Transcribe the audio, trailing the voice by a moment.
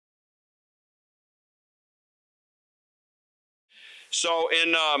So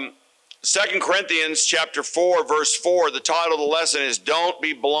in 2 Corinthians chapter 4, verse 4, the title of the lesson is Don't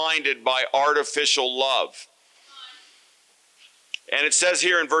Be Blinded by Artificial Love. And it says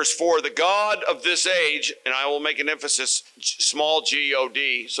here in verse 4, the God of this age, and I will make an emphasis, small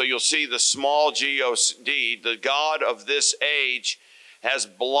G-O-D, so you'll see the small G-O-D, the God of this age has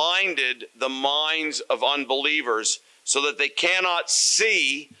blinded the minds of unbelievers so that they cannot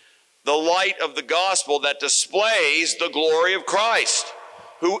see the light of the gospel that displays the glory of Christ,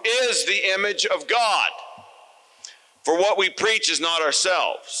 who is the image of God. For what we preach is not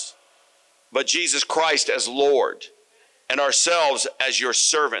ourselves, but Jesus Christ as Lord, and ourselves as your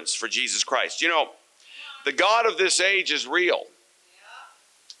servants for Jesus Christ. You know, the God of this age is real.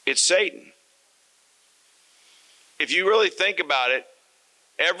 It's Satan. If you really think about it,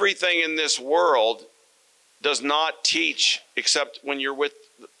 everything in this world does not teach, except when you're with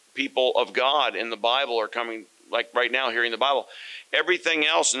people of God in the Bible or coming, like right now, hearing the Bible. Everything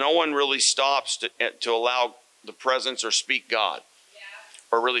else, no one really stops to allow the presence or speak God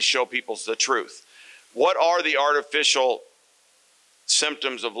or really show people the truth. What are the artificial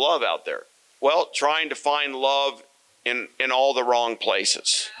symptoms of love out there? Well, trying to find love in all the wrong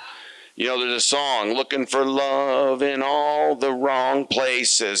places. You know, there's a song, looking for love in all the wrong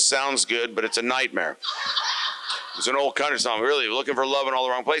places. Sounds good, but it's a nightmare. It's an old country song, really, looking for love in all the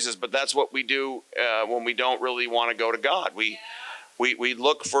wrong places. But that's what we do when we don't really want to go to God. We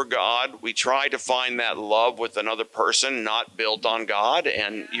look for God. We try to find that love with another person, not built on God.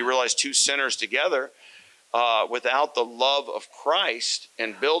 And you realize two sinners together, without the love of Christ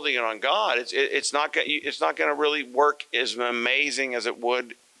and building it on God, it's not going to really work as amazing as it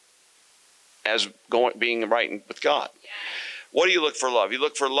would as being right with God. What do you look for love? You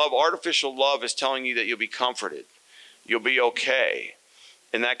look for love. Artificial love is telling you that you'll be comforted. You'll be okay.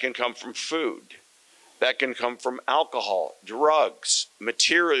 And that can come from food. That can come from alcohol, drugs,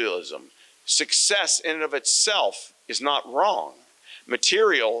 materialism. Success in and of itself is not wrong.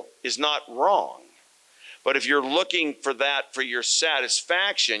 Material is not wrong. But if you're looking for that for your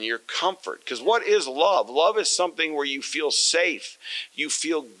satisfaction, your comfort, because what is love? Love is something where you feel safe, you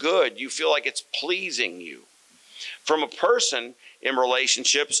feel good, you feel like it's pleasing you. From a person in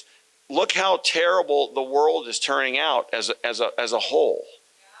relationships, look how terrible the world is turning out as a whole.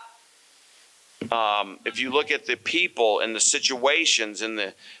 If you look at the people and the situations and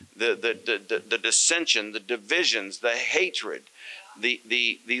the dissension, the divisions, the hatred,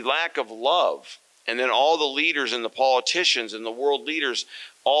 the lack of love, and then all the leaders and the politicians and the world leaders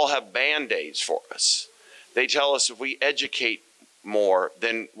all have Band-Aids for us. They tell us if we educate more,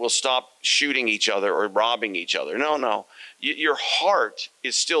 then we'll stop shooting each other or robbing each other. No. Your heart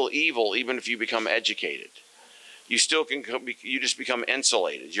is still evil even if you become educated. You just become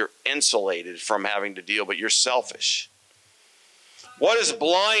insulated. You're insulated from having to deal, but you're selfish. What does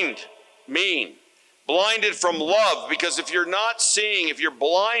blind mean? Blinded from love, because if you're not seeing, if you're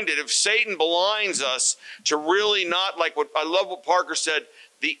blinded, if Satan blinds us to really not, like what I love what Parker said,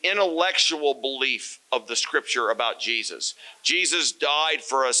 the intellectual belief of the scripture about Jesus. Jesus died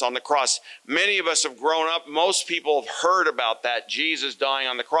for us on the cross. Many of us have grown up, most people have heard about that, Jesus dying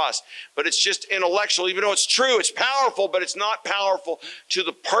on the cross, but it's just intellectual, even though it's true, it's powerful, but it's not powerful to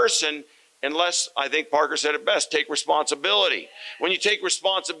the person unless, I think Parker said it best, take responsibility. When you take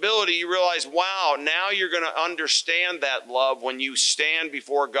responsibility, you realize, wow, now you're going to understand that love when you stand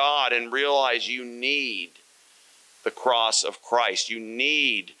before God and realize you need the cross of Christ. You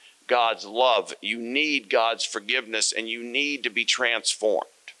need God's love. You need God's forgiveness, and you need to be transformed.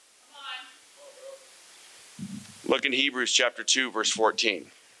 Look in Hebrews chapter 2, verse 14.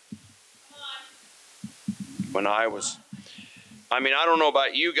 When I don't know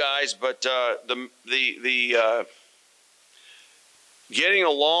about you guys, but the getting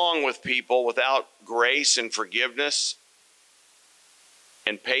along with people without grace and forgiveness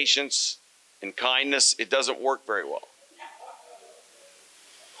and patience and kindness, it doesn't work very well.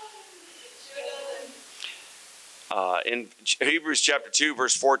 In Hebrews chapter 2,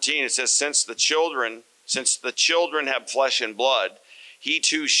 verse 14, it says, since the children have flesh and blood, he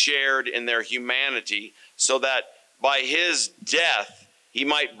too shared in their humanity, so that by his death he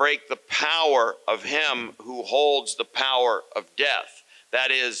might break the power of him who holds the power of death, that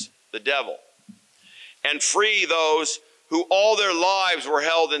is, the devil, and free those who all their lives were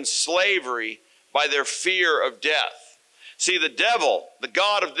held in slavery by their fear of death. See, the devil, the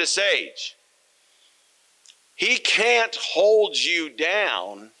God of this age, he can't hold you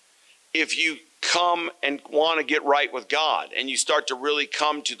down if you come and want to get right with God and you start to really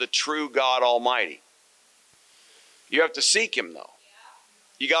come to the true God Almighty. You have to seek him, though.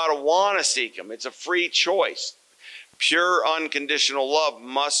 You got to want to seek him. It's a free choice. Pure unconditional love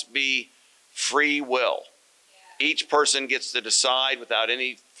must be free will. Each person gets to decide without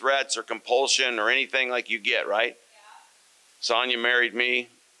any threats or compulsion or anything like you get, right? Sonia married me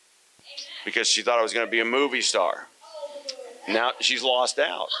because she thought I was going to be a movie star. Now she's lost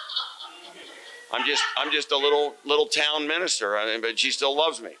out. I'm just a little town minister, but she still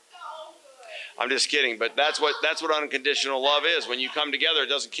loves me. I'm just kidding, but that's what unconditional love is. When you come together, it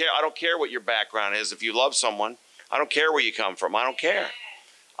doesn't care. I don't care what your background is. If you love someone, I don't care where you come from. I don't care.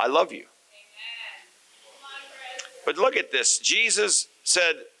 I love you. But look at this. Jesus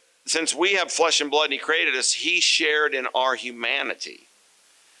said, since we have flesh and blood and he created us, he shared in our humanity.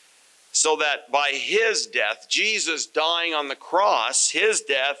 So that by his death, Jesus dying on the cross, his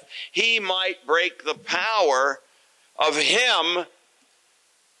death, he might break the power of him,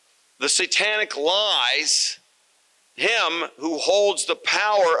 the satanic lies, him who holds the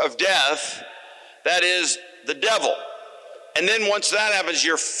power of death, that is the devil. And then once that happens,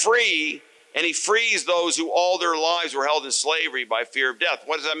 you're free, and he frees those who all their lives were held in slavery by fear of death.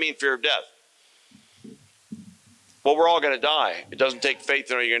 What does that mean, fear of death? Well, we're all going to die. It doesn't take faith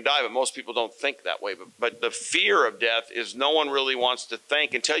to know you're going to die, but most people don't think that way. But the fear of death is no one really wants to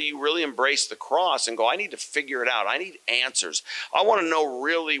think until you really embrace the cross and go, I need to figure it out. I need answers. I want to know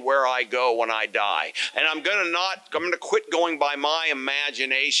really where I go when I die. And I'm going to quit going by my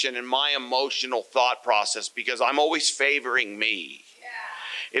imagination and my emotional thought process because I'm always favoring me.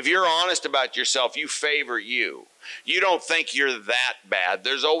 If you're honest about yourself, you favor you. You don't think you're that bad.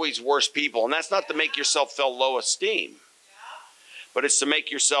 There's always worse people. And that's not to make yourself feel low esteem. But it's to make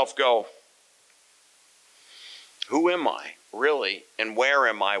yourself go, who am I really? And where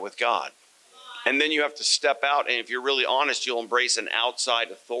am I with God? And then you have to step out. And if you're really honest, you'll embrace an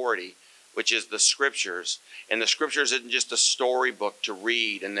outside authority, which is the scriptures. And the scriptures isn't just a storybook to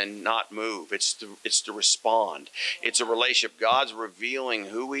read and then not move. It's to respond. It's a relationship. God's revealing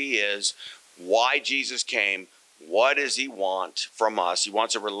who he is, why Jesus came, what does he want from us. He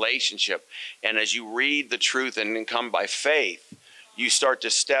wants a relationship. And as you read the truth and then come by faith, you start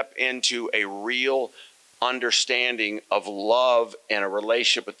to step into a real understanding of love and a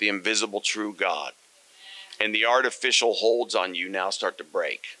relationship with the invisible true God. And the artificial holds on you now start to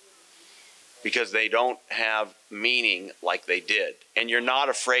break, because they don't have meaning like they did. And you're not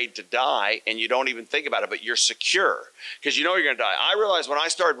afraid to die, and you don't even think about it, but you're secure because you know you're going to die. I realized when I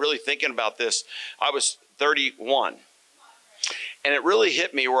started really thinking about this, I was 31. And it really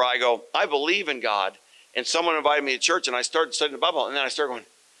hit me where I go, I believe in God. And someone invited me to church, and I started studying the Bible. And then I started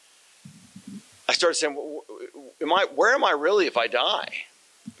saying, where am I really if I die?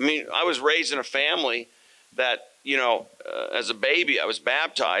 I mean, I was raised in a family that, as a baby, I was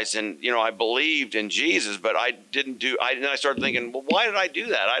baptized and, I believed in Jesus, but I didn't then I started thinking, well, why did I do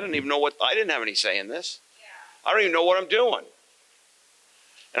that? I didn't have any say in this. Yeah. I don't even know what I'm doing.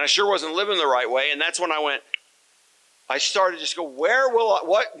 And I sure wasn't living the right way. And that's when I started to just go, where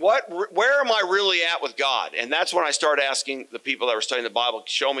am I really at with God? And that's when I started asking the people that were studying the Bible,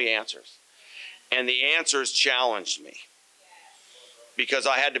 show me answers. And the answers challenged me. Because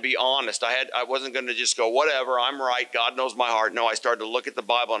I had to be honest. I wasn't going to just go, whatever, I'm right, God knows my heart. No, I started to look at the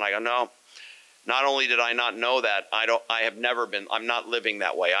Bible and I go, no, not only did I not know that, I'm not living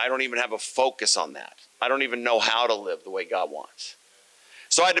that way. I don't even have a focus on that. I don't even know how to live the way God wants.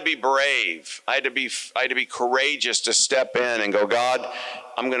 So I had to be brave. I had to be courageous to step in and go, God,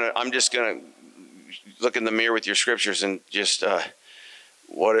 I'm just going to look in the mirror with your scriptures and just,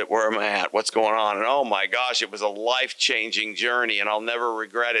 where am I at? What's going on? And oh my gosh, it was a life-changing journey, and I'll never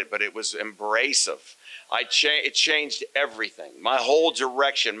regret it, but it was embracive. It changed everything. My whole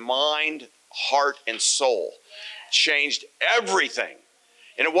direction, mind, heart, and soul changed everything.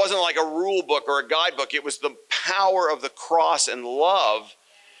 And it wasn't like a rule book or a guidebook. It was the power of the cross and love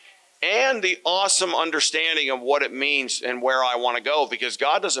and the awesome understanding of what it means and where I want to go, because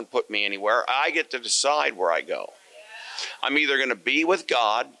God doesn't put me anywhere. I get to decide where I go. I'm either going to be with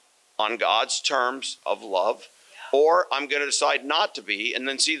God on God's terms of love, or I'm going to decide not to be. And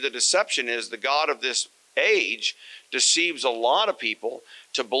then see, the deception is the God of this age deceives a lot of people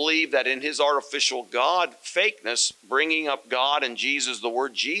to believe that in his artificial God fakeness, bringing up God and Jesus, the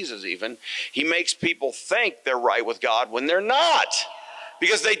word Jesus even, he makes people think they're right with God when they're not.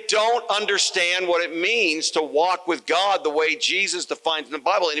 Because they don't understand what it means to walk with God the way Jesus defines in the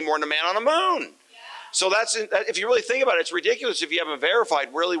Bible any more than a man on the moon. So if you really think about it, it's ridiculous if you haven't verified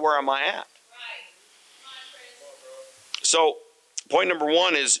really where am I at. So point number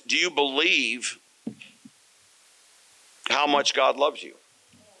one is, do you believe how much God loves you?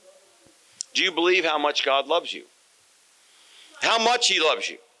 Do you believe how much God loves you? How much he loves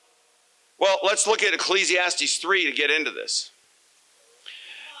you? Well, let's look at Ecclesiastes 3 to get into this.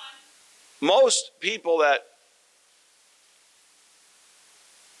 Most people that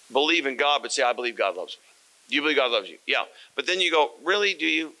believe in God but say, I believe God loves me. Do you believe God loves you? Yeah. But then you go, really, do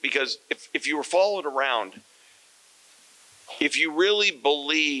you? Because if you were followed around, if you really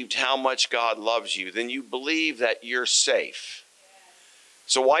believed how much God loves you, then you believe that you're safe.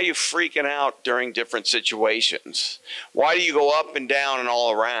 So why are you freaking out during different situations? Why do you go up and down and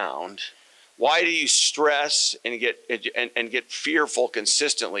all around? Why do you stress and get fearful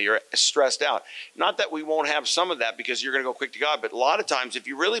consistently or stressed out? Not that we won't have some of that because you're going to go quick to God, but a lot of times if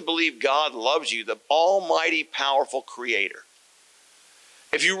you really believe God loves you, the almighty, powerful creator,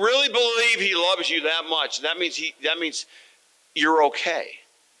 if you really believe he loves you that much, that means you're okay.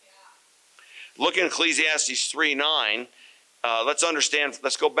 Look in Ecclesiastes 3:9.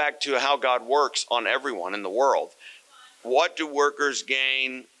 Let's go back to how God works on everyone in the world. What do workers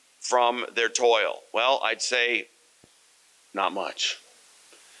gain from their toil? Well, I'd say not much.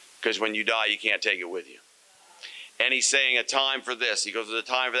 Because when you die, you can't take it with you. And he's saying a time for this. He goes to the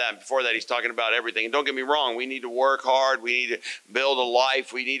time for that. And before that, he's talking about everything. And don't get me wrong, we need to work hard. We need to build a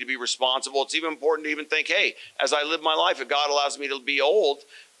life. We need to be responsible. It's even important to even think, hey, as I live my life, if God allows me to be old,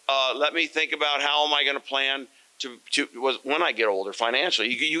 let me think about how am I going to plan to when I get older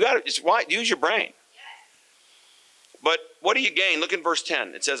financially. You got to use your brain. But what do you gain? Look in verse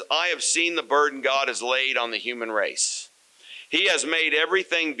 10. It says, I have seen the burden God has laid on the human race. He has made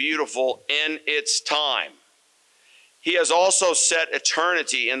everything beautiful in its time. He has also set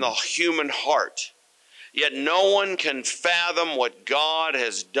eternity in the human heart. Yet no one can fathom what God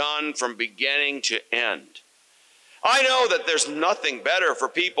has done from beginning to end. I know that there's nothing better for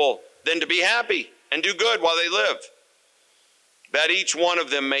people than to be happy and do good while they live, that each one of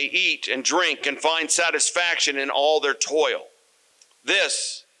them may eat and drink and find satisfaction in all their toil.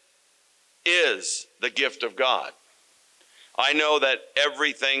 This is the gift of God. I know that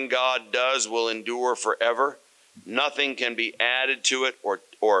everything God does will endure forever. Nothing can be added to it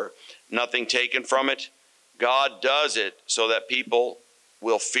or nothing taken from it. God does it so that people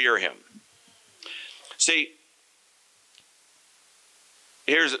will fear him. See,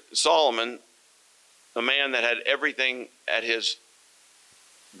 here's Solomon, a man that had everything at his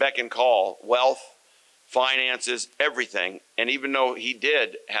beck and call, wealth, finances, everything. And even though he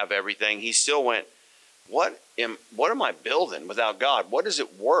did have everything, he still went, what am I building without God? What is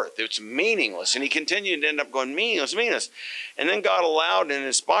it worth? It's meaningless. And he continued to end up going, meaningless. And then God allowed and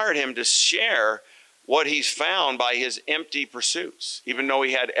inspired him to share what he's found by his empty pursuits, even though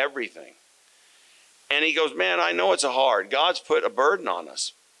he had everything. And he goes, man, I know it's hard. God's put a burden on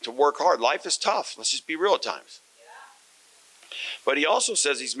us to work hard. Life is tough. Let's just be real at times. But he also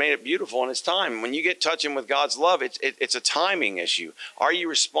says he's made it beautiful in his time. When you get touching with God's love, it's a timing issue. Are you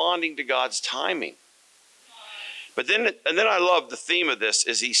responding to God's timing? But then I love the theme of this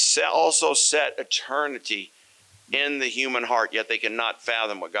is he also set eternity in the human heart, yet they cannot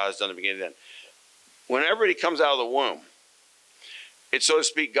fathom what God has done at the beginning and end. When everybody comes out of the womb, it's, so to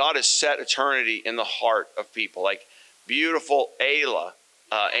speak, God has set eternity in the heart of people. Like beautiful Ayla,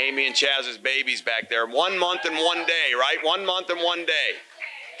 Amy and Chaz's babies back there. 1 month and 1 day, right? 1 month and 1 day.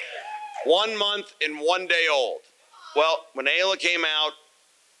 1 month and 1 day old. Well, when Ayla came out,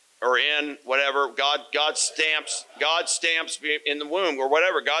 or in whatever, God stamps in the womb or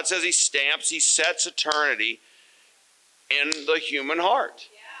whatever. God says he sets eternity in the human heart.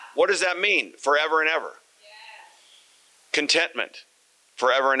 Yeah. What does that mean? Forever and ever. Yeah. Contentment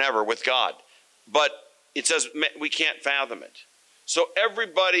forever and ever with God. But it says we can't fathom it. So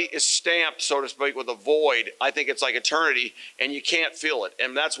everybody is stamped, so to speak, with a void. I think it's like eternity, and you can't feel it.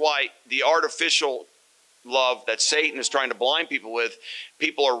 And that's why the artificial love that Satan is trying to blind people with,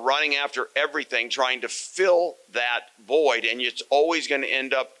 people are running after everything, trying to fill that void, and it's always going to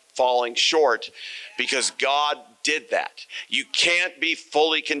end up falling short because God did that. You can't be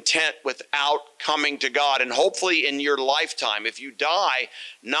fully content without coming to God. And hopefully in your lifetime, if you die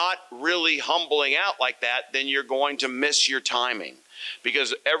not really humbling out like that, then you're going to miss your timing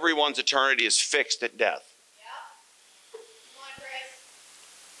because everyone's eternity is fixed at death.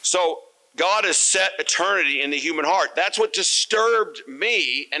 So God has set eternity in the human heart. That's what disturbed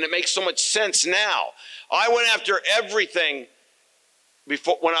me, and it makes so much sense now. I went after everything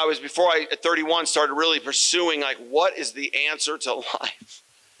before I at 31 started really pursuing like what is the answer to life.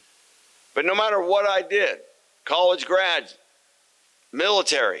 But no matter what I did, college grad,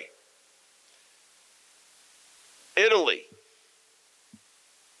 military, Italy,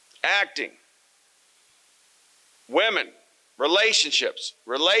 acting, women, relationships.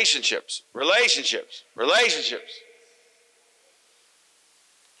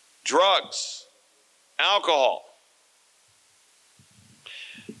 drugs, alcohol,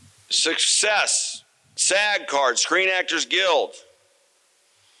 success, SAG card, Screen Actors Guild,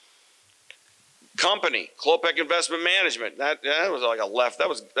 company, Klopek Investment Management. That was like a left. That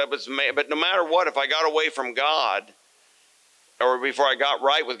was. But no matter what, if I got away from God, or before I got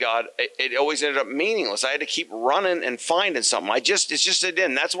right with God, it always ended up meaningless. I had to keep running and finding something. It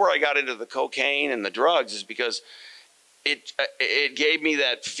didn't. That's where I got into the cocaine and the drugs, is because it gave me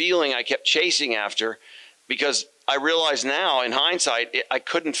that feeling I kept chasing after, because I realize now in hindsight, I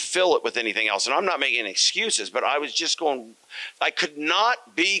couldn't fill it with anything else. And I'm not making excuses, but I was just going, I could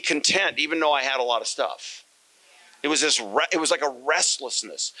not be content even though I had a lot of stuff. It was it was like a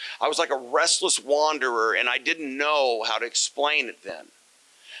restlessness. I was like a restless wanderer, and I didn't know how to explain it then.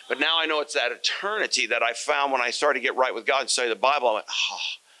 But now I know it's that eternity that I found when I started to get right with God and study the Bible. I went,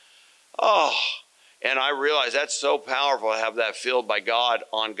 oh. And I realized that's so powerful to have that filled by God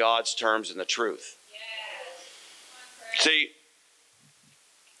on God's terms and the truth. Yes. See,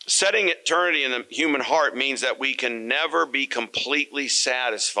 setting eternity in the human heart means that we can never be completely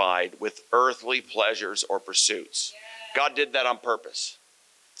satisfied with earthly pleasures or pursuits. God did that on purpose.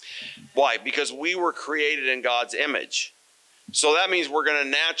 Why? Because we were created in God's image. So that means we're going to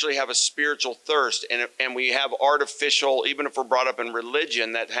naturally have a spiritual thirst, and we have artificial, even if we're brought up in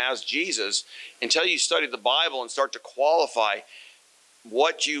religion that has Jesus, until you study the Bible and start to qualify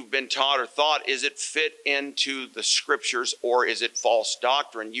what you've been taught or thought, is it fit into the scriptures or is it false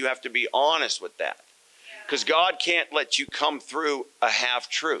doctrine? You have to be honest with that, because God can't let you come through a half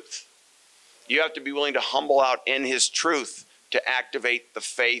truth. You have to be willing to humble out in his truth to activate the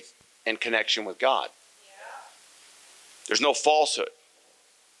faith and connection with God. There's no falsehood.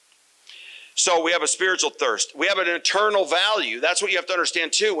 So we have a spiritual thirst. We have an eternal value. That's what you have to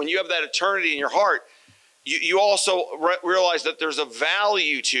understand too. When you have that eternity in your heart, you also realize that there's a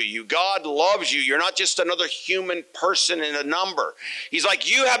value to you. God loves you. You're not just another human person in a number. He's like,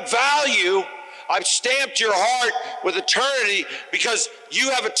 you have value. I've stamped your heart with eternity because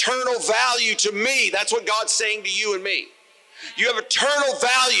you have eternal value to me. That's what God's saying to you and me. You have eternal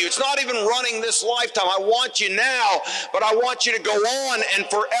value. It's not even running this lifetime. I want you now, but I want you to go on and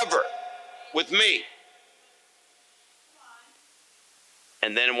forever with me.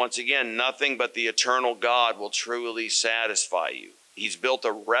 And then once again, nothing but the eternal God will truly satisfy you. He's built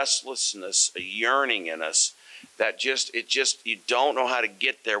a restlessness, a yearning in us that you don't know how to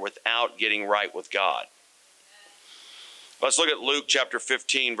get there without getting right with God. Let's look at Luke chapter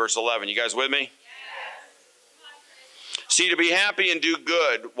 15, verse 11. You guys with me? See, to be happy and do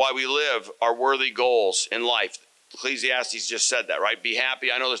good while we live are worthy goals in life. Ecclesiastes just said that, right? Be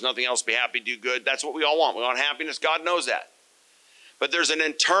happy. I know there's nothing else. Be happy, do good. That's what we all want. We want happiness. God knows that. But there's an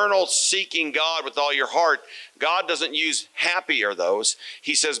internal seeking God with all your heart. God doesn't use happy are those.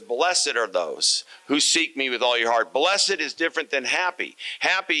 He says, blessed are those who seek me with all your heart. Blessed is different than happy.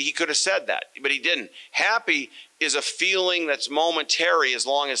 Happy, he could have said that, but he didn't. Happy is a feeling that's momentary as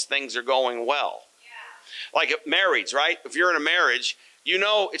long as things are going well. Like marriage, right? If you're in a marriage, you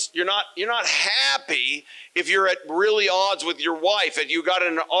know you're not happy if you're at really odds with your wife and you got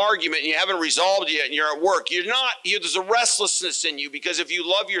in an argument and you haven't resolved it yet and you're at work. There's a restlessness in you, because if you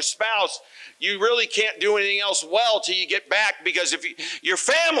love your spouse, you really can't do anything else well till you get back, because if your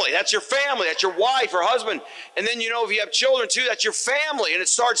family, that's your wife or husband. And then, if you have children too, that's your family. And it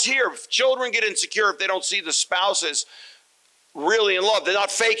starts here. If children get insecure if they don't see the spouses really in love, they're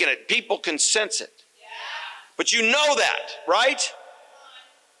not faking it. People can sense it. But you know that, right?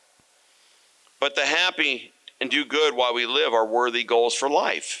 But the happy and do good while we live are worthy goals for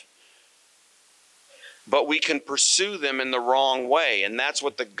life. But we can pursue them in the wrong way. And that's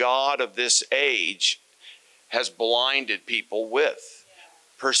what the God of this age has blinded people with.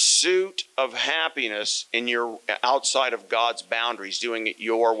 Pursuit of happiness in your outside of God's boundaries, doing it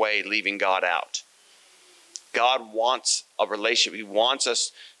your way, leaving God out. God wants a relationship. He wants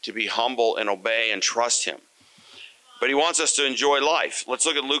us to be humble and obey and trust him. But he wants us to enjoy life. Let's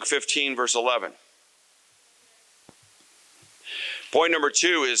look at Luke 15, verse 11. Point number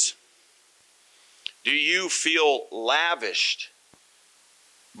 2 is, do you feel lavished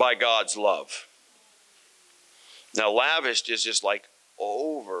by God's love? Now, lavished is just like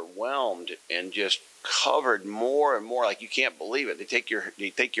overwhelmed and just covered more and more, like you can't believe it. They take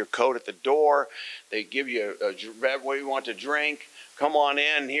your coat at the door. They give you what you want to drink. Come on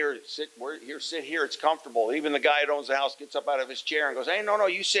in here, sit here. It's comfortable. Even the guy that owns the house gets up out of his chair and goes, hey, no,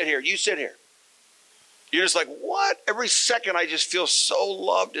 you sit here. You sit here. You're just like, what? Every second I just feel so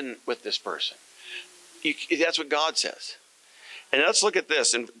loved with this person. That's what God says. And let's look at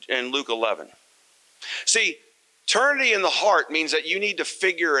this in Luke 11. See, Eternity in the heart means that you need to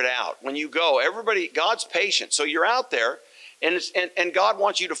figure it out. When you go, everybody, God's patient. So you're out there, and God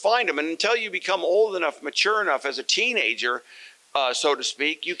wants you to find him. And until you become old enough, mature enough as a teenager, so to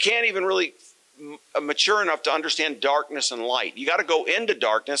speak, you can't even really mature enough to understand darkness and light. You got to go into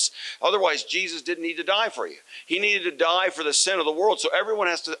darkness. Otherwise, Jesus didn't need to die for you. He needed to die for the sin of the world. So everyone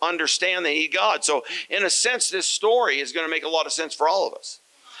has to understand they need God. So in a sense, this story is going to make a lot of sense for all of us.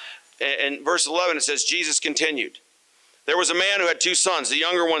 In verse 11, it says, Jesus continued, there was a man who had 2 sons. The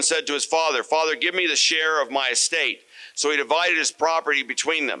younger one said to his father, Father, give me the share of my estate. So he divided his property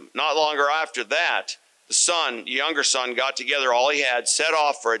between them. Not longer after that, the younger son, got together all he had, set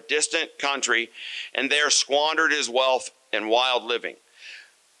off for a distant country, and there squandered his wealth in wild living.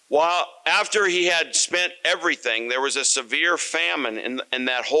 While after he had spent everything, there was a severe famine in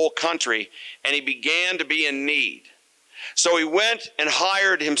that whole country, and he began to be in need. So he went and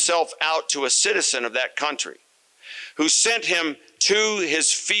hired himself out to a citizen of that country, who sent him to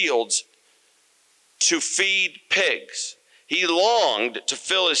his fields to feed pigs. He longed to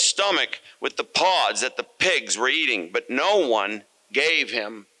fill his stomach with the pods that the pigs were eating, but no one gave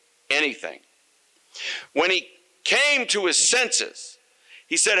him anything. When he came to his senses,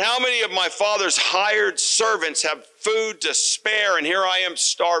 he said, how many of my father's hired servants have food to spare, and here I am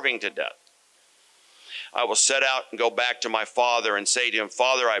starving to death? I will set out and go back to my father and say to him,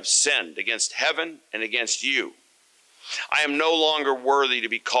 Father, I have sinned against heaven and against you. I am no longer worthy to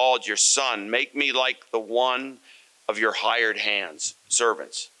be called your son. Make me like the one of your hired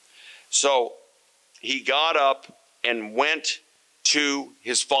servants. So he got up and went to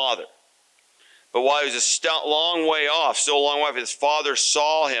his father. But while he was still a long way off, his father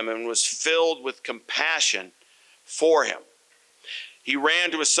saw him and was filled with compassion for him. He ran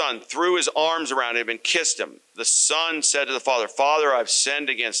to his son, threw his arms around him, and kissed him. The son said to the father, Father, I've sinned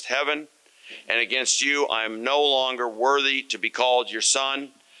against heaven and against you. I am no longer worthy to be called your son.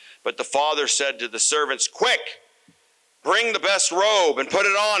 But the father said to the servants, quick, bring the best robe and put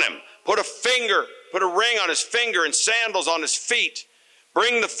it on him. Put a ring on his finger and sandals on his feet.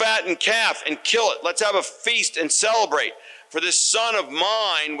 Bring the fattened calf and kill it. Let's have a feast and celebrate. For this son of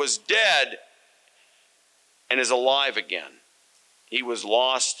mine was dead and is alive again. He was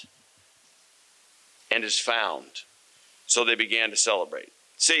lost and is found. So they began to celebrate.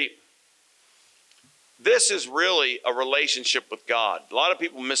 See, this is really a relationship with God. A lot of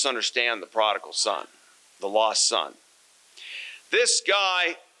people misunderstand the prodigal son, the lost son. This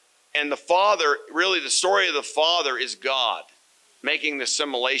guy and the father, really the story of the father is God, making the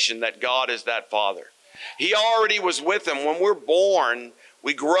assimilation that God is that father. He already was with him. When we're born,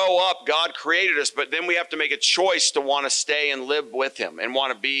 we grow up, God created us, but then we have to make a choice to want to stay and live with him and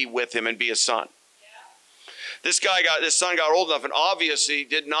want to be with him and be a son. Yeah. This son got old enough and obviously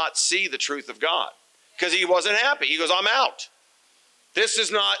did not see the truth of God because he wasn't happy. He goes, I'm out. This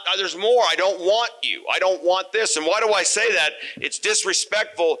is not, there's more. I don't want you. I don't want this. And why do I say that? It's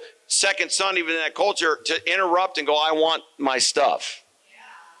disrespectful, second son, even in that culture, to interrupt and go, I want my stuff.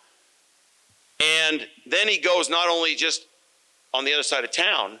 Yeah. And then he goes not only just on the other side of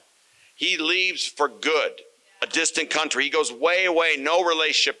town, he leaves for good, a distant country. He goes way away, no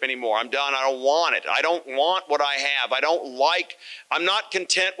relationship anymore. I'm done. I don't want it. I don't want what I have. I'm not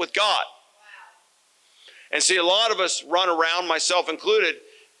content with God. And see, a lot of us run around, myself included,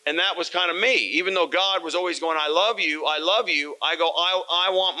 and that was kind of me. Even though God was always going, I love you, I go, I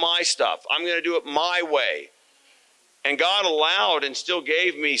want my stuff. I'm going to do it my way. And God allowed and still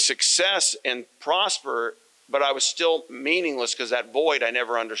gave me success and prosper, but I was still meaningless because that void, I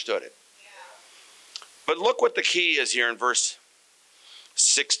never understood it. Yeah. But look what the key is here in verse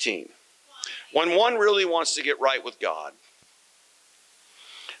 16. When one really wants to get right with God,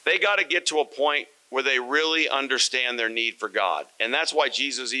 they got to get to a point where they really understand their need for God. And that's why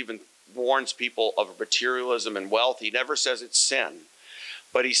Jesus even warns people of materialism and wealth. He never says it's sin,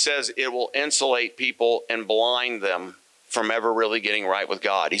 but he says it will insulate people and blind them from ever really getting right with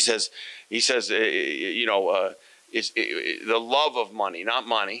God. He says, it's the love of money, not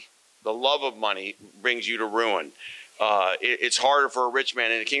money. The love of money brings you to ruin. It's harder for a rich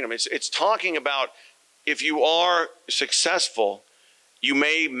man in the kingdom. It's talking about if you are successful, you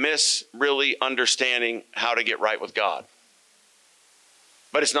may miss really understanding how to get right with God.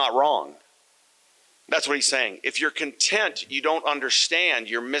 But it's not wrong. That's what he's saying. If you're content, you don't understand,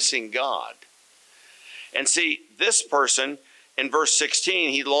 you're missing God. And see, this person in verse 16,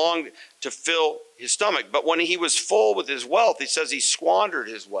 he longed to fill his stomach. But when he was full with his wealth, he says he squandered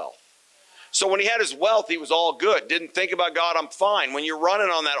his wealth. So when he had his wealth, he was all good. Didn't think about God, I'm fine. When you're running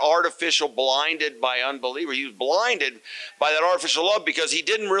on that artificial, blinded by unbeliever, he was blinded by that artificial love because he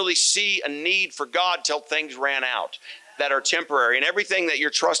didn't really see a need for God till things ran out that are temporary. And everything that you're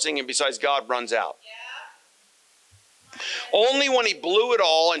trusting in besides God runs out. Only when he blew it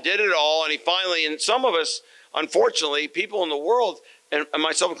all and did it all, and he finally, and some of us, unfortunately, people in the world, and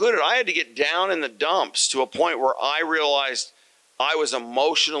myself included, I had to get down in the dumps to a point where I realized I was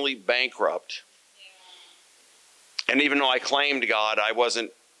emotionally bankrupt. And even though I claimed God, I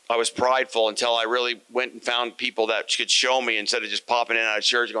was prideful until I really went and found people that could show me instead of just popping in and out of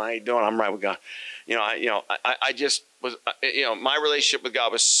church going, how you doing? I'm right with God. I just was, my relationship with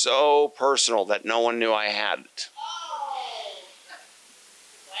God was so personal that no one knew I had it.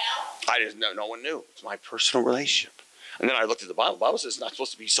 I just no one knew. It's my personal relationship. And then I looked at the Bible. The Bible says it's not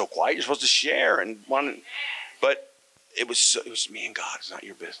supposed to be so quiet. You're supposed to share but it was me and God. It's not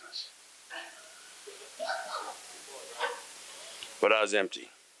your business. But I was empty.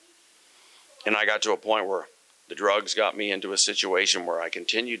 And I got to a point where the drugs got me into a situation where I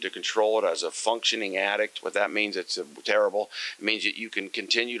continued to control it as a functioning addict. What that means, it's terrible. It means that you can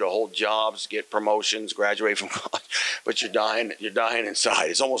continue to hold jobs, get promotions, graduate from college, but you're dying inside.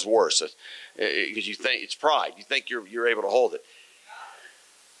 It's almost worse because you think it's pride. You think you're able to hold it.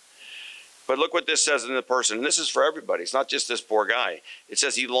 But look what this says in the person. And this is for everybody. It's not just this poor guy. It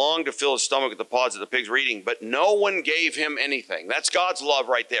says he longed to fill his stomach with the pods that the pigs were eating, but no one gave him anything. That's God's love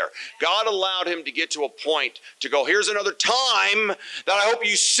right there. God allowed him to get to a point to go, here's another time that I hope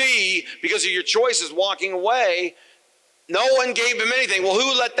you see because of your choices walking away. No one gave him anything. Well,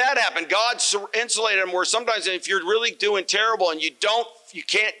 who let that happen? God insulated him where sometimes if you're really doing terrible and you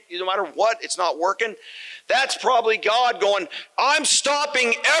can't, no matter what, it's not working. That's probably God going, I'm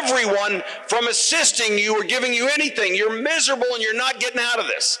stopping everyone from assisting you or giving you anything. You're miserable and you're not getting out of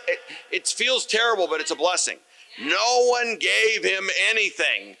this. It feels terrible, but it's a blessing. No one gave him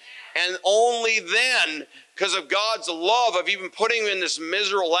anything. And only then, because of God's love of even putting him in this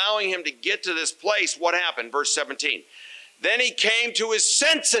misery, allowing him to get to this place, what happened? Verse 17. Then he came to his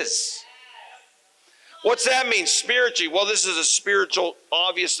senses. What's that mean spiritually? Well, this is a spiritual,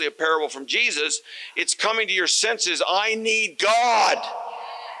 obviously a parable from Jesus. It's coming to your senses. I need God.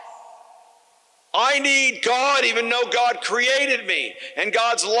 I need God, even though God created me and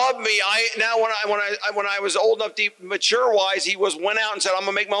God's loved me. When I was old enough to mature wise, he went out and said, I'm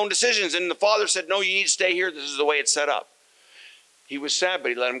going to make my own decisions. And the Father said, no, you need to stay here. This is the way it's set up. He was sad, but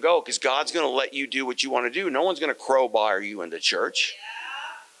he let him go because God's going to let you do what you want to do. No one's going to crowbar you into church.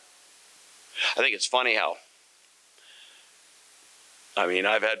 I think it's funny how,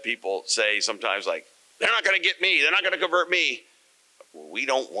 I've had people say sometimes like, they're not going to get me. They're not going to convert me. Well, we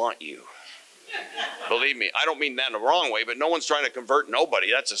don't want you. Believe me, I don't mean that in the wrong way, but no one's trying to convert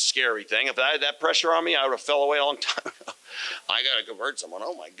nobody. That's a scary thing. If I had that pressure on me, I would have fell away a long time ago. I got to convert someone.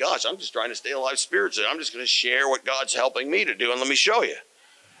 Oh my gosh, I'm just trying to stay alive spiritually. I'm just going to share what God's helping me to do, and let me show you.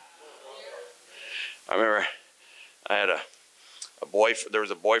 I remember I had a boyfriend. There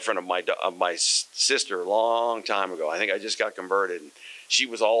was a boyfriend of my sister a long time ago. I think I just got converted. And she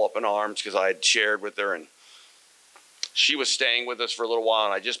was all up in arms because I had shared with her, and she was staying with us for a little while.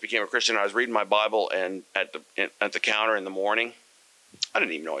 And I just became a Christian. I was reading my Bible and at the counter in the morning. I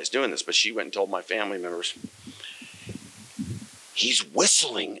didn't even know I was doing this, but she went and told my family members, he's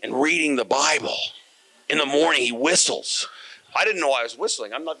whistling and reading the Bible. In the morning, he whistles. I didn't know I was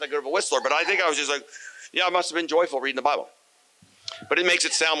whistling. I'm not that good of a whistler, but I think I was just like, yeah, I must have been joyful reading the Bible. But it makes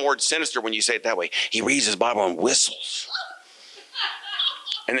it sound more sinister when you say it that way. He reads his Bible and whistles.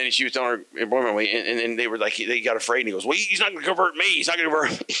 And then she was telling her boyfriend, and then they were like, they got afraid. And he goes, well, he's not going to convert me. He's not going to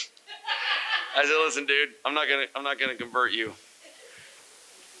convert me. I said, listen, dude, I'm not going to convert you.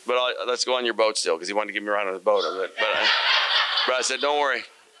 But let's go on your boat still, because he wanted to give me a ride on his boat. But I said, don't worry,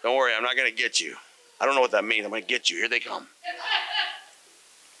 I'm not going to get you. I don't know what that means. I'm going to get you. Here they come.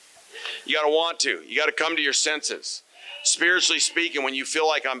 You got to want to. You got to come to your senses. Spiritually speaking, when you feel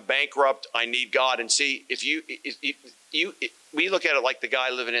like I'm bankrupt, I need God. And see, we look at it like the guy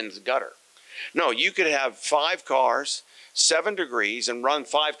living in the gutter. No, you could have 5 cars, 7 degrees, and run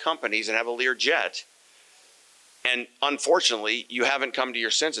 5 companies and have a Lear jet. And unfortunately, you haven't come to your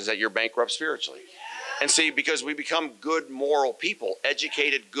senses that you're bankrupt spiritually. And see, because we become good moral people,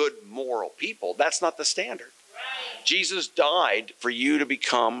 educated good moral people, that's not the standard. Jesus died for you to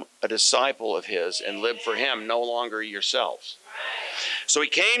become a disciple of his and live for him, no longer yourselves. So he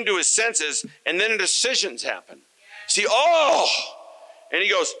came to his senses, and then decisions happen. See, and he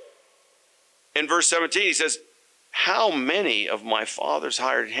goes, in verse 17, he says, how many of my father's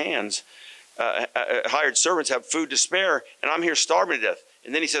hired servants have food to spare, and I'm here starving to death?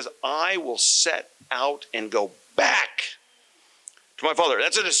 And then he says, I will set out and go back to my Father.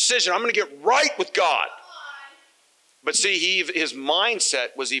 That's a decision. I'm going to get right with God. But see, his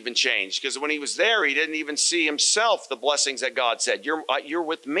mindset was even changed, because when he was there, he didn't even see himself the blessings that God said. You're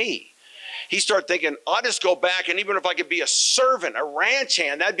with me. He started thinking, I'll just go back, and even if I could be a servant, a ranch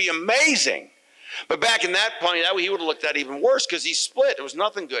hand, that'd be amazing. But back in that point, he would have looked at it even worse, because he split. It was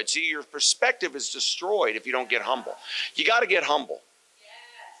nothing good. See, your perspective is destroyed if you don't get humble. You got to get humble. Yes.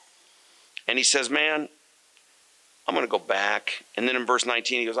 And he says, man, I'm going to go back. And then in verse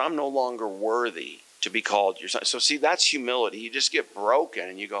 19, he goes, I'm no longer worthy to be called your son. So see, that's humility. You just get broken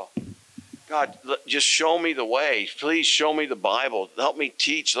and you go, God, just show me the way. Please show me the Bible. Help me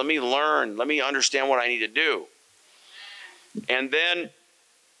teach. Let me learn. Let me understand what I need to do. And then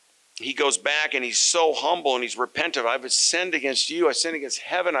he goes back and he's so humble and he's repentant. I've sinned against you. I sinned against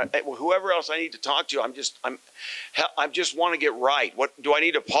heaven. Whoever else I need to talk to, I just want to get right. What do I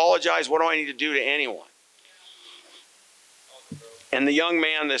need to apologize? What do I need to do to anyone? And the young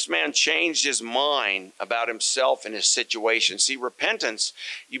man, this man changed his mind about himself and his situation. See, repentance,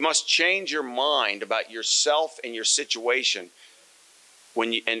 you must change your mind about yourself and your situation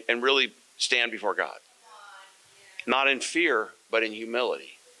when you and really stand before God. Not in fear, but in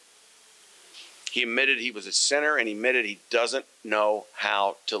humility. He admitted he was a sinner, and he admitted he doesn't know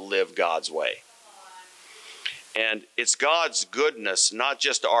how to live God's way. And it's God's goodness, not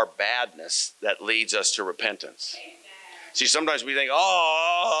just our badness, that leads us to repentance. See, sometimes we think,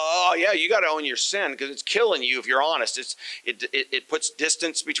 oh yeah, you got to own your sin because it's killing you if you're honest. It puts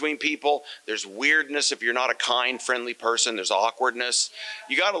distance between people. There's weirdness if you're not a kind, friendly person. There's awkwardness.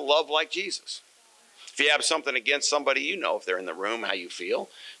 You got to love like Jesus. If you have something against somebody, you know if they're in the room how you feel.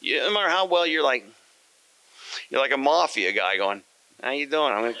 No matter how well you're like a mafia guy going, how you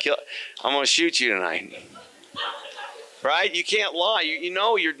doing? I'm going to shoot you tonight. Right? You can't lie. You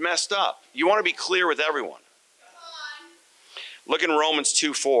know you're messed up. You want to be clear with everyone. Look in Romans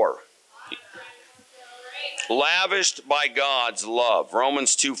 2:4. Lavished by God's love.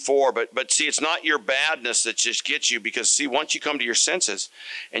 Romans 2:4. But see, it's not your badness that just gets you, because see, once you come to your senses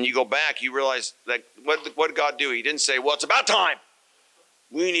and you go back, you realize that what did God do? He didn't say, well, it's about time.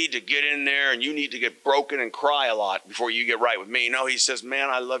 We need to get in there and you need to get broken and cry a lot before you get right with me. No, he says, man,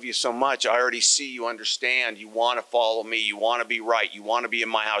 I love you so much. I already see you understand. You want to follow me. You want to be right. You want to be in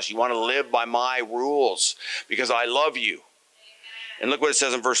my house. You want to live by my rules because I love you. And look what it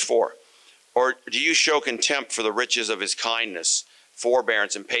says in verse 4. Or do you show contempt for the riches of his kindness,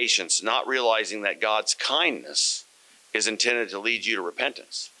 forbearance, and patience, not realizing that God's kindness is intended to lead you to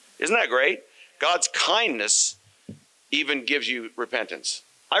repentance? Isn't that great? God's kindness even gives you repentance.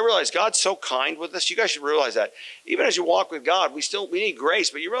 I realize God's so kind with us. You guys should realize that. Even as you walk with God, we need grace,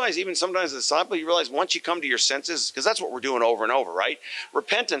 but you realize even sometimes as a disciple, you realize once you come to your senses, because that's what we're doing over and over, right?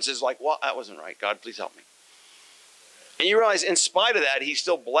 Repentance is like, well, that wasn't right. God, please help me. And you realize in spite of that, he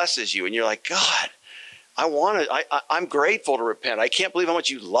still blesses you. And you're like, God, I'm grateful to repent. I can't believe how much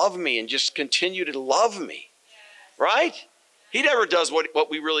you love me and just continue to love me. Right? He never does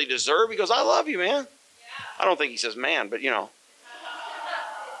what we really deserve. He goes, I love you, man. I don't think he says man, but you know.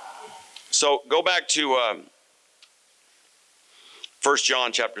 So go back to 1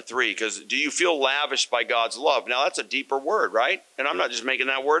 John chapter 3, because do you feel lavished by God's love? Now that's a deeper word, right? And I'm not just making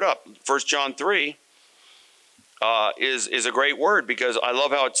that word up. 1 John 3. Is a great word, because I love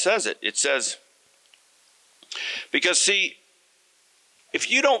how it says it. It says, because see,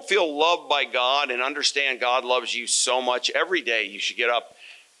 if you don't feel loved by God and understand God loves you so much, every day you should get up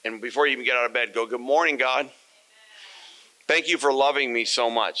and before you even get out of bed, go, good morning, God. Thank you for loving me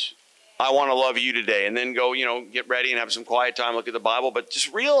so much. I want to love you today. And then go, get ready and have some quiet time, look at the Bible. But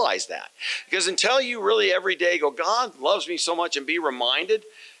just realize that. Because until you really every day go, God loves me so much, and be reminded,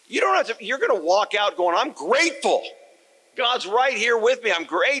 you don't have to, you're going to walk out going, I'm grateful. God's right here with me. I'm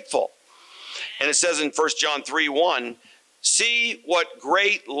grateful. And it says in 1 John 3:1, see what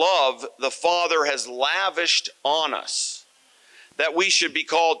great love the Father has lavished on us, that we should be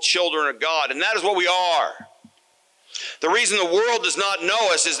called children of God. And that is what we are. The reason the world does not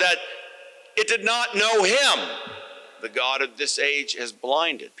know us is that it did not know him. The God of this age has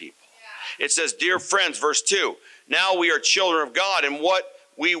blinded people. It says, dear friends, verse 2, now we are children of God, and what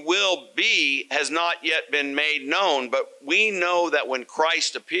we will be has not yet been made known, but we know that when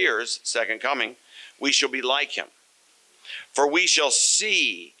Christ appears, second coming, we shall be like him. For we shall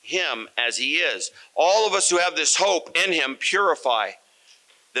see him as he is. All of us who have this hope in him purify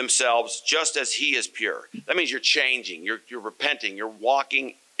themselves just as he is pure. That means you're changing, you're repenting, you're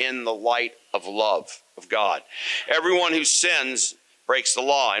walking in the light of love of God. Everyone who sins breaks the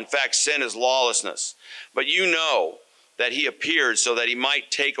law. In fact, sin is lawlessness. But you know that he appeared so that he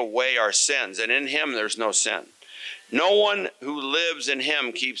might take away our sins. And in him there's no sin. No one who lives in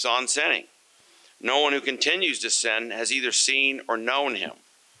him keeps on sinning. No one who continues to sin has either seen or known him.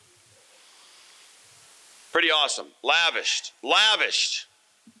 Pretty awesome. Lavished. Lavished.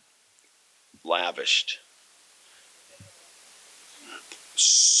 Lavished.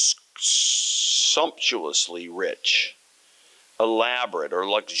 Sumptuously rich. Elaborate or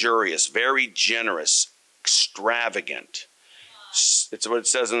luxurious. Very generous. Extravagant. It's what it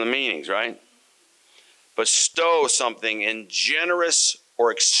says in the meanings, right? Bestow something in generous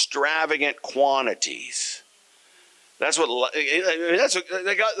or extravagant quantities. That's what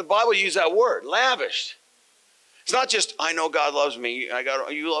the Bible used that word, lavished. It's not just, I know God loves me.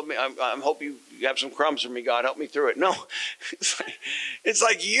 You love me. I hope you have some crumbs for me. God, help me through it. No, it's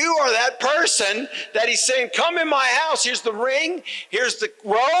like you are that person that he's saying, come in my house. Here's the ring. Here's the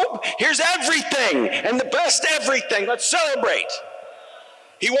robe. Here's everything and the best everything. Let's celebrate.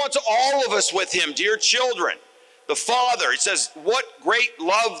 He wants all of us with him, dear children. The Father, it says, what great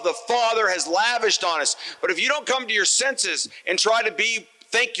love the Father has lavished on us. But if you don't come to your senses and try to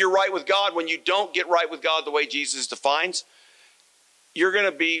think you're right with God when you don't get right with God the way Jesus defines, you're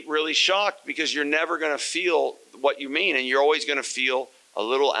going to be really shocked because you're never going to feel what you mean, and you're always going to feel a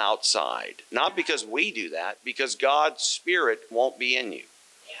little outside. Not because we do that, because God's Spirit won't be in you.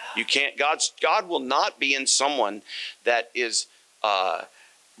 You can't. God will not be in someone that is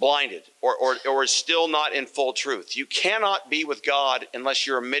blinded or is still not in full truth. You cannot be with God unless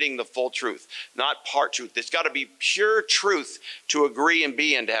you're emitting the full truth, not part truth. It's got to be pure truth to agree and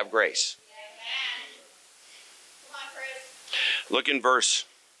be in to have grace. Amen. Come on, Chris. Look in verse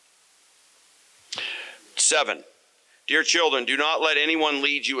 7. Dear children, do not let anyone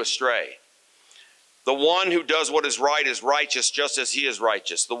lead you astray. The one who does what is right is righteous just as he is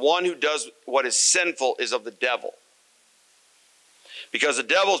righteous. The one who does what is sinful is of the devil. Because the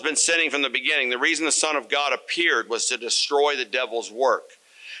devil's been sinning from the beginning. The reason the Son of God appeared was to destroy the devil's work.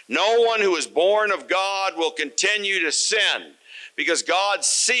 No one who is born of God will continue to sin, because God's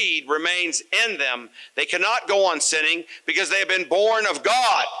seed remains in them. They cannot go on sinning because they have been born of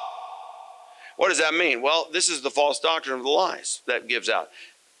God. What does that mean? Well, this is the false doctrine of the lies that gives out.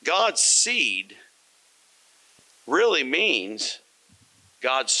 God's seed really means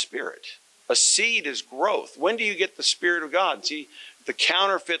God's Spirit. A seed is growth. When do you get the Spirit of God? See, the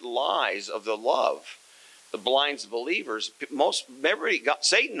counterfeit lies of the love that blinds the believers.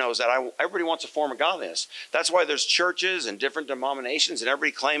 Satan knows that. Everybody wants a form of godliness. That's why there's churches and different denominations and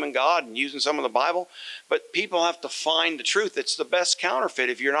everybody claiming God and using some of the Bible. But people have to find the truth. It's the best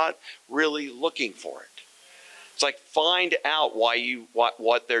counterfeit if you're not really looking for it. It's like find out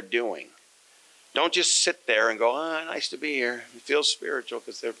what they're doing. Don't just sit there and go, nice to be here. It feels spiritual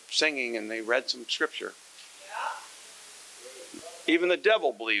because they're singing and they read some scripture. Even the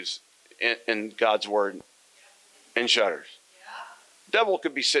devil believes in God's word and shudders. The devil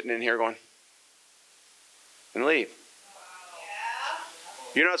could be sitting in here going, and leave.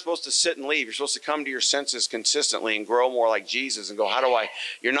 You're not supposed to sit and leave. You're supposed to come to your senses consistently and grow more like Jesus and go,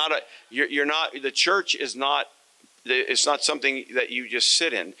 you're not, the church is not, it's not something that you just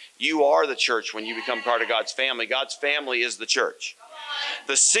sit in. You are the church when you become part of God's family. God's family is the church.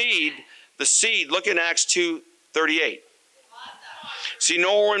 The seed, look in Acts 2:38. See,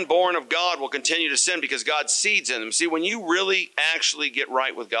 no one born of God will continue to sin because God's seed's in them. See, when you really actually get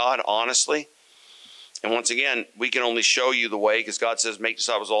right with God, honestly, and once again, we can only show you the way because God says make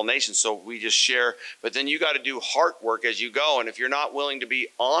disciples of all nations, so we just share. But then you got to do heart work as you go. And if you're not willing to be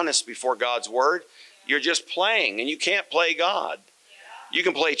honest before God's word, you're just playing, and you can't play God. You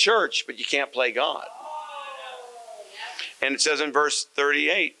can play church, but you can't play God. And it says in verse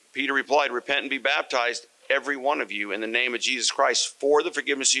 38, Peter replied, repent and be baptized, every one of you, in the name of Jesus Christ for the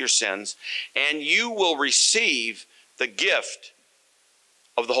forgiveness of your sins, and you will receive the gift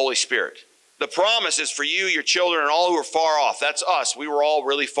of the Holy Spirit. The promise is for you, your children, and all who are far off. That's us. We were all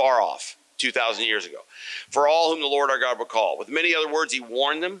really far off 2,000 years ago. For all whom the Lord our God will call. With many other words, he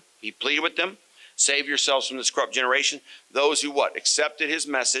warned them. He pleaded with them. Save yourselves from this corrupt generation. Those who what? Accepted his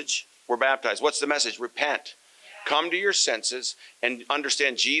message were baptized. What's the message? Repent. Come to your senses and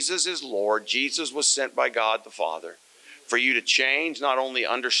understand Jesus is Lord. Jesus was sent by God the Father for you to change, not only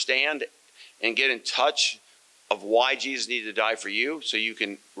understand and get in touch of why Jesus needed to die for you so you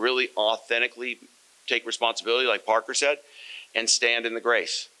can really authentically take responsibility, like Parker said, and stand in the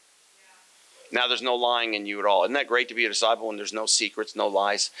grace. Now there's no lying in you at all. Isn't that great to be a disciple when there's no secrets, no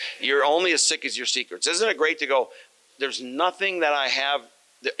lies? You're only as sick as your secrets. Isn't it great to go, there's nothing that I have.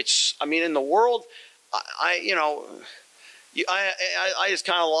 In the world, I just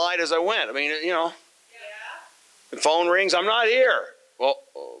kind of lied as I went. The phone rings, I'm not here. Well,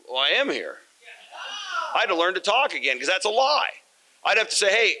 I am here. I had to learn to talk again because that's a lie. I'd have to say,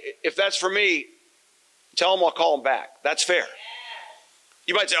 hey, if that's for me, tell them I'll call them back. That's fair.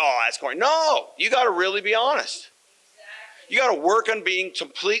 You might say, oh, that's corny. No, you got to really be honest. You got to work on being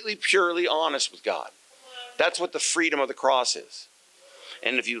completely, purely honest with God. That's what the freedom of the cross is.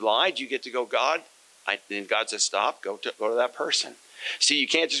 And if you lied, you get to go, God. And God says, stop, go to that person. See, you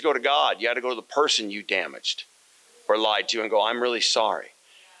can't just go to God. You got to go to the person you damaged or lied to and go, I'm really sorry.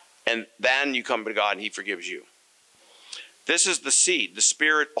 And then you come to God and he forgives you. This is the seed, the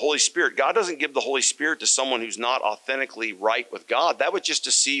Spirit, Holy Spirit. God doesn't give the Holy Spirit to someone who's not authentically right with God. That would just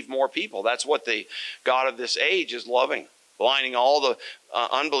deceive more people. That's what the God of this age is loving, blinding all the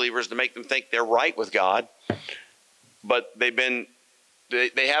unbelievers to make them think they're right with God. But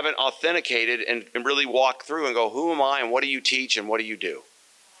they haven't authenticated and really walked through and go, who am I and what do you teach and what do you do?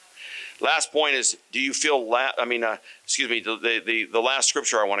 Last point is, do you feel, the last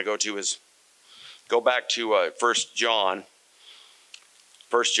scripture I want to go to is, go back to 1 John.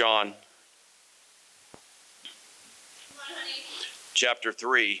 1 John chapter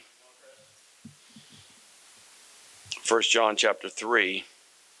 3. 1 John chapter 3.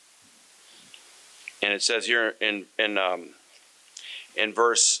 And it says here in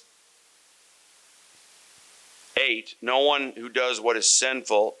verse 8, no one who does what is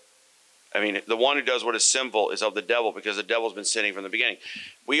sinful, the one who does what is sinful is of the devil, because the devil's been sinning from the beginning.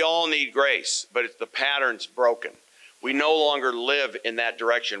 We all need grace, but the pattern's broken. We no longer live in that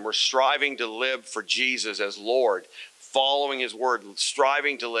direction. We're striving to live for Jesus as Lord, following his word,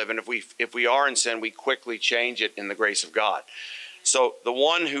 striving to live. And if we are in sin, we quickly change it in the grace of God. So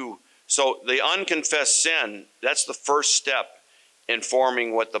the unconfessed sin, that's the first step in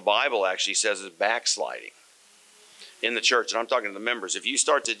forming what the Bible actually says is backsliding in the church. And I'm talking to the members. If you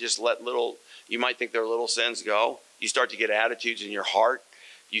start to just let you might think they're little sins go, you start to get attitudes in your heart,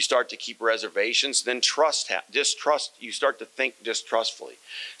 you start to keep reservations, then distrust, you start to think distrustfully.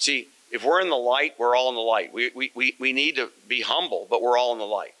 See, if we're in the light, we're all in the light. We need to be humble, but we're all in the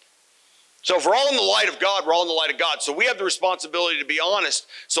light. So if we're all in the light of God, we're all in the light of God. So we have the responsibility to be honest.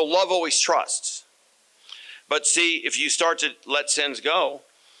 So love always trusts. But see, if you start to let sins go,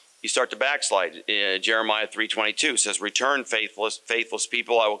 you start to backslide. Jeremiah 3:22 says, return, faithless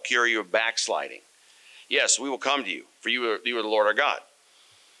people, I will cure you of backsliding. Yes, we will come to you, for you are the Lord our God.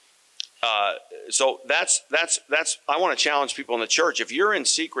 So that's I want to challenge people in the church. If you're in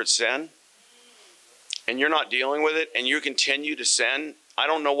secret sin and you're not dealing with it and you continue to sin, I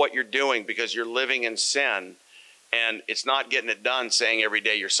don't know what you're doing, because you're living in sin and it's not getting it done saying every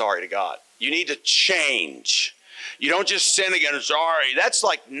day you're sorry to God. You need to change. You don't just sin again and sorry. That's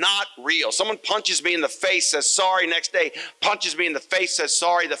like not real. Someone punches me in the face, says sorry. Next day, punches me in the face, says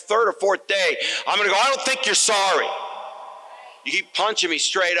sorry. The third or fourth day, I'm going to go, I don't think you're sorry. You keep punching me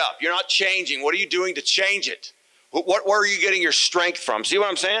straight up. You're not changing. What are you doing to change it? Where are you getting your strength from? See what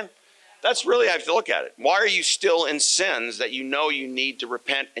I'm saying? That's really how you have to look at it. Why are you still in sins that you know you need to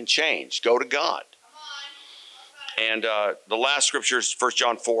repent and change? Go to God. And the last scripture is 1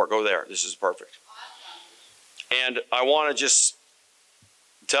 John 4. Go there. This is perfect. And I want to just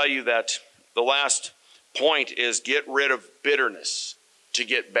tell you that the last point is get rid of bitterness to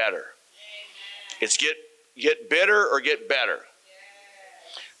get better. It's get bitter or get better.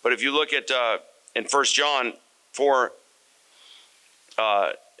 But if you look at in 1 John 4,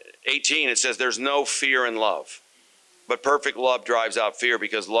 18, it says there's no fear in love. But perfect love drives out fear,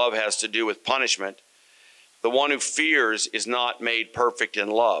 because love has to do with punishment. The one who fears is not made perfect in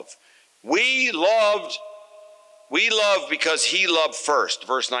love. We love because he loved first,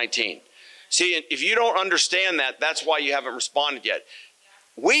 verse 19. See, if you don't understand that, that's why you haven't responded yet.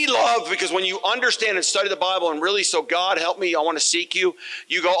 We love because when you understand and study the Bible and really, so God help me, I want to seek you,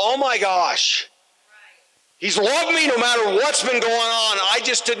 you go, oh my gosh, he's loved me no matter what's been going on. I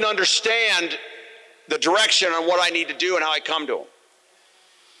just didn't understand the direction on what I need to do and how I come to him.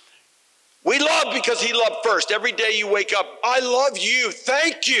 We love because he loved first. Every day you wake up, I love you,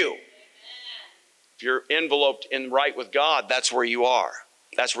 thank you. If you're enveloped in right with God, that's where you are.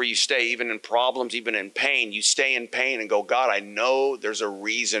 That's where you stay, even in problems, even in pain. You stay in pain and go, God, I know there's a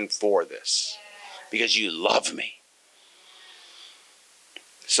reason for this because you love me.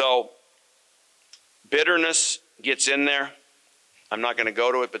 So bitterness gets in there. I'm not going to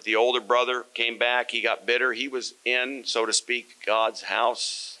go to it, but the older brother came back. He got bitter. He was in, so to speak, God's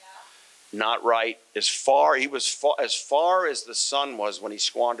house. Not right. As far as the son was when he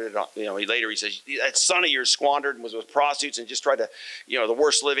squandered it on, later he says, that son of yours squandered and was with prostitutes and just tried to, the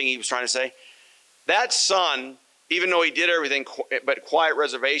worst living he was trying to say. That son even though he did everything, but quiet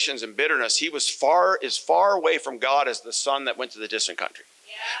reservations and bitterness, he was as far away from God as the son that went to the distant country.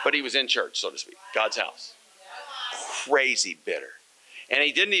 But he was in church, so to speak, God's house. Crazy bitter. And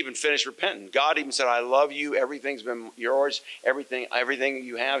he didn't even finish repenting. God even said, I love you. Everything's been yours. Everything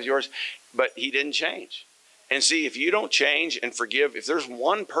you have is yours. But he didn't change. And see, if you don't change and forgive, if there's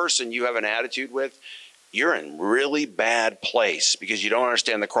one person you have an attitude with, you're in really bad place because you don't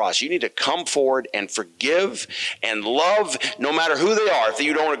understand the cross. You need to come forward and forgive and love no matter who they are. If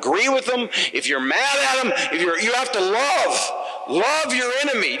you don't agree with them, if you're mad at them, you have to love your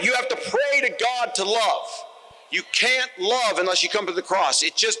enemy. You have to pray to God to love. You can't love unless you come to the cross.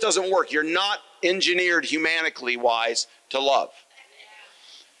 It just doesn't work. You're not engineered humanically wise to love.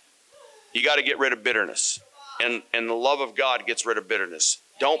 You got to get rid of bitterness. And the love of God gets rid of bitterness.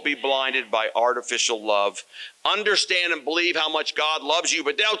 Don't be blinded by artificial love. Understand and believe how much God loves you,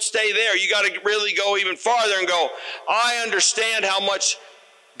 but don't stay there. You got to really go even farther and go, I understand how much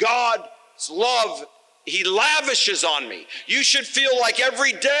God's love He lavishes on me. You should feel like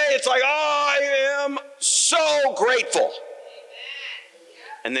every day it's like, oh, I am so grateful.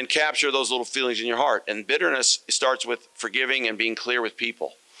 And then capture those little feelings in your heart. And bitterness starts with forgiving and being clear with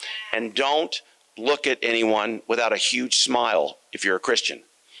people. And don't look at anyone without a huge smile if you're a Christian.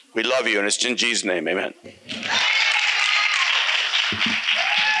 We love you, and it's in Jesus' name, amen.